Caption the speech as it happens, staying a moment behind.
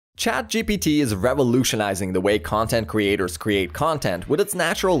ChatGPT is revolutionizing the way content creators create content with its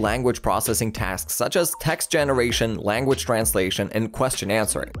natural language processing tasks such as text generation, language translation, and question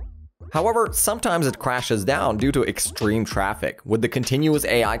answering. However, sometimes it crashes down due to extreme traffic. With the continuous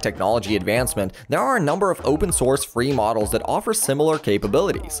AI technology advancement, there are a number of open-source free models that offer similar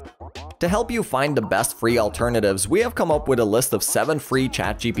capabilities. To help you find the best free alternatives, we have come up with a list of 7 free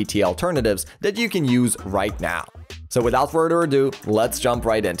ChatGPT alternatives that you can use right now. So without further ado, let's jump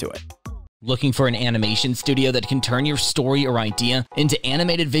right into it. Looking for an animation studio that can turn your story or idea into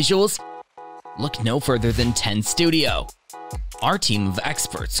animated visuals? Look no further than 10 Studio. Our team of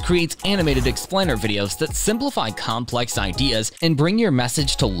experts creates animated explainer videos that simplify complex ideas and bring your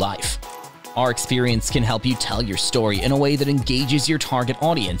message to life. Our experience can help you tell your story in a way that engages your target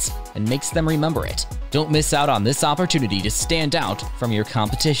audience and makes them remember it. Don't miss out on this opportunity to stand out from your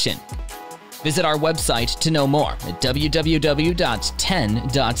competition. Visit our website to know more at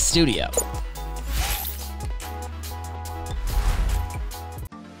www.10.studio.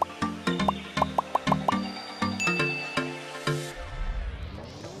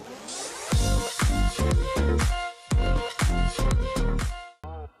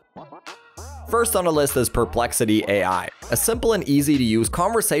 First on the list is Perplexity AI, a simple and easy-to-use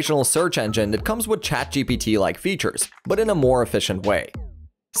conversational search engine that comes with ChatGPT-like features, but in a more efficient way.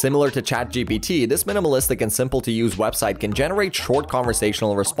 Similar to ChatGPT, this minimalistic and simple-to-use website can generate short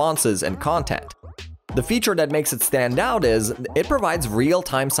conversational responses and content. The feature that makes it stand out is it provides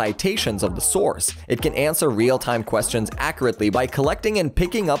real-time citations of the source. It can answer real-time questions accurately by collecting and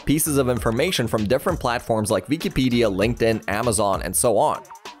picking up pieces of information from different platforms like Wikipedia, LinkedIn, Amazon, and so on.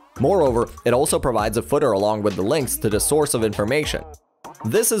 Moreover, it also provides a footer along with the links to the source of information.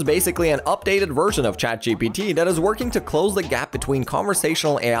 This is basically an updated version of ChatGPT that is working to close the gap between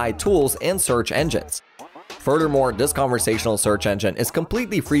conversational AI tools and search engines. Furthermore, this conversational search engine is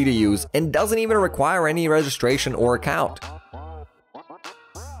completely free to use and doesn't even require any registration or account.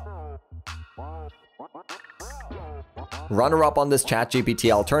 Runner-up on this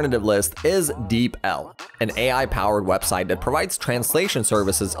ChatGPT alternative list is DeepL, an AI-powered website that provides translation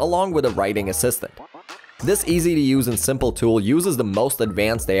services along with a writing assistant. This easy-to-use and simple tool uses the most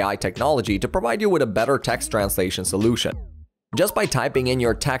advanced AI technology to provide you with a better text translation solution. Just by typing in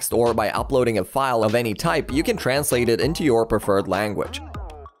your text or by uploading a file of any type, you can translate it into your preferred language.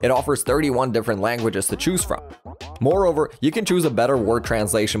 It offers 31 different languages to choose from. Moreover, you can choose a better word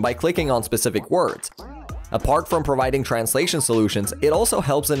translation by clicking on specific words. Apart from providing translation solutions, it also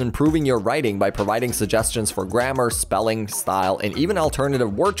helps in improving your writing by providing suggestions for grammar, spelling, style, and even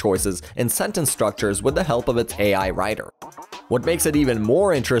alternative word choices and sentence structures with the help of its AI writer. What makes it even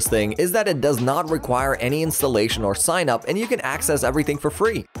more interesting is that it does not require any installation or sign up, and you can access everything for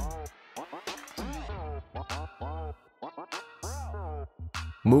free.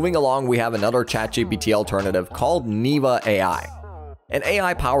 Moving along, we have another ChatGPT alternative called NeevaAI, an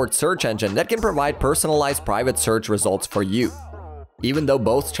AI-powered search engine that can provide personalized private search results for you. Even though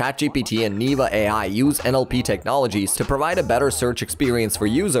both ChatGPT and NeevaAI use NLP technologies to provide a better search experience for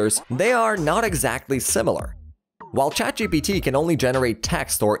users, they are not exactly similar. While ChatGPT can only generate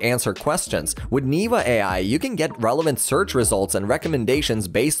text or answer questions, with NeevaAI you can get relevant search results and recommendations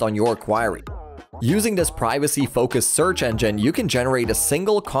based on your query. Using this privacy-focused search engine, you can generate a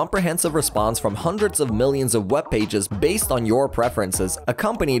single comprehensive response from hundreds of millions of web pages based on your preferences,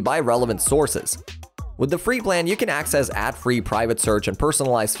 accompanied by relevant sources. With the free plan, you can access ad-free private search and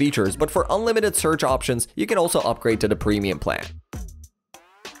personalized features, but for unlimited search options, you can also upgrade to the premium plan.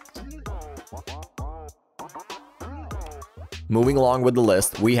 Moving along with the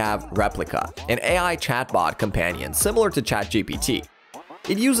list, we have Replica, an AI chatbot companion similar to ChatGPT.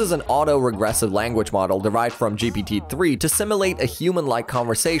 It uses an auto-regressive language model derived from GPT-3 to simulate a human-like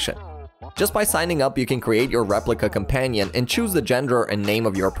conversation. Just by signing up, you can create your Replica companion and choose the gender and name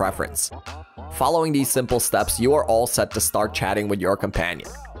of your preference. Following these simple steps, you are all set to start chatting with your companion.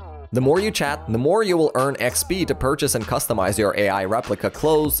 The more you chat, the more you will earn XP to purchase and customize your AI Replica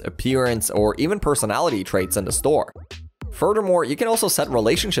clothes, appearance, or even personality traits in the store. Furthermore, you can also set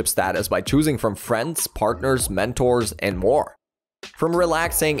relationship status by choosing from friends, partners, mentors, and more. From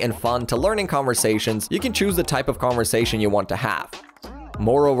relaxing and fun to learning conversations, you can choose the type of conversation you want to have.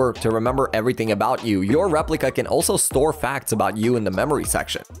 Moreover, to remember everything about you, your Replica can also store facts about you in the memory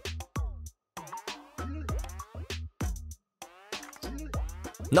section.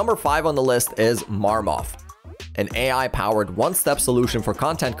 Number 5 on the list is Marmof, an AI-powered one-step solution for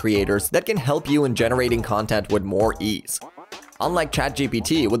content creators that can help you in generating content with more ease. Unlike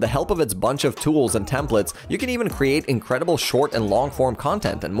ChatGPT, with the help of its bunch of tools and templates, you can even create incredible short and long-form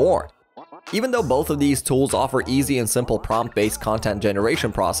content and more. Even though both of these tools offer easy and simple prompt-based content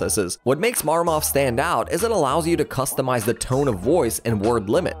generation processes, what makes Marmof stand out is it allows you to customize the tone of voice and word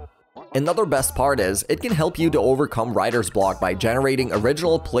limit. Another best part is, it can help you to overcome writer's block by generating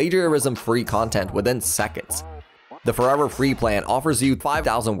original plagiarism-free content within seconds. The forever free plan offers you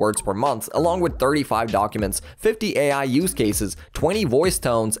 5,000 words per month, along with 35 documents, 50 AI use cases, 20 voice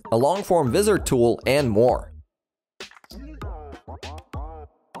tones, a long-form wizard tool, and more.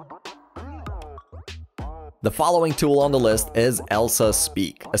 The following tool on the list is Elsa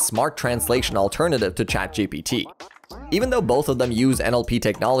Speak, a smart translation alternative to ChatGPT. Even though both of them use NLP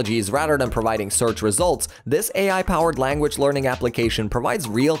technologies rather than providing search results, this AI-powered language learning application provides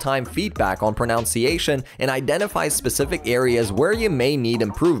real-time feedback on pronunciation and identifies specific areas where you may need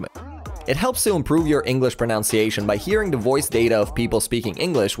improvement. It helps to improve your English pronunciation by hearing the voice data of people speaking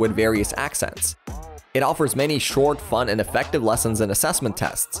English with various accents. It offers many short, fun, and effective lessons and assessment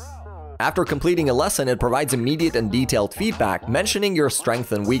tests. After completing a lesson, it provides immediate and detailed feedback, mentioning your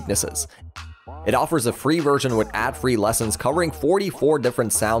strengths and weaknesses. It offers a free version with ad-free lessons covering 44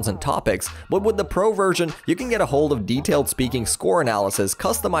 different sounds and topics, but with the Pro version, you can get a hold of detailed speaking score analysis,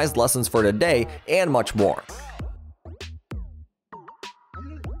 customized lessons for the day, and much more.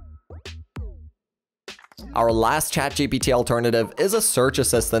 Our last ChatGPT alternative is a search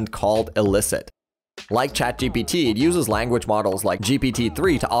assistant called Elicit. Like ChatGPT, it uses language models like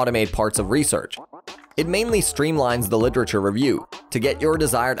GPT-3 to automate parts of research. It mainly streamlines the literature review. To get your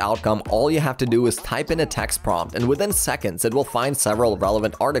desired outcome, all you have to do is type in a text prompt, and within seconds, it will find several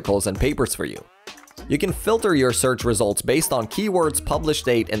relevant articles and papers for you. You can filter your search results based on keywords, published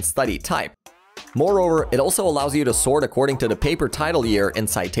date, and study type. Moreover, it also allows you to sort according to the paper title year and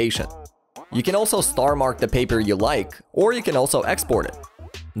citation. You can also star mark the paper you like, or you can also export it.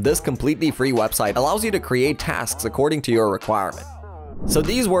 This completely free website allows you to create tasks according to your requirement. So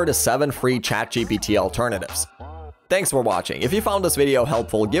these were the 7 free ChatGPT alternatives. Thanks for watching. If you found this video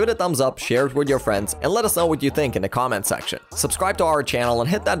helpful, give it a thumbs up, share it with your friends, and let us know what you think in the comment section. Subscribe to our channel and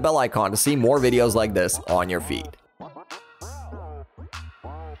hit that bell icon to see more videos like this on your feed.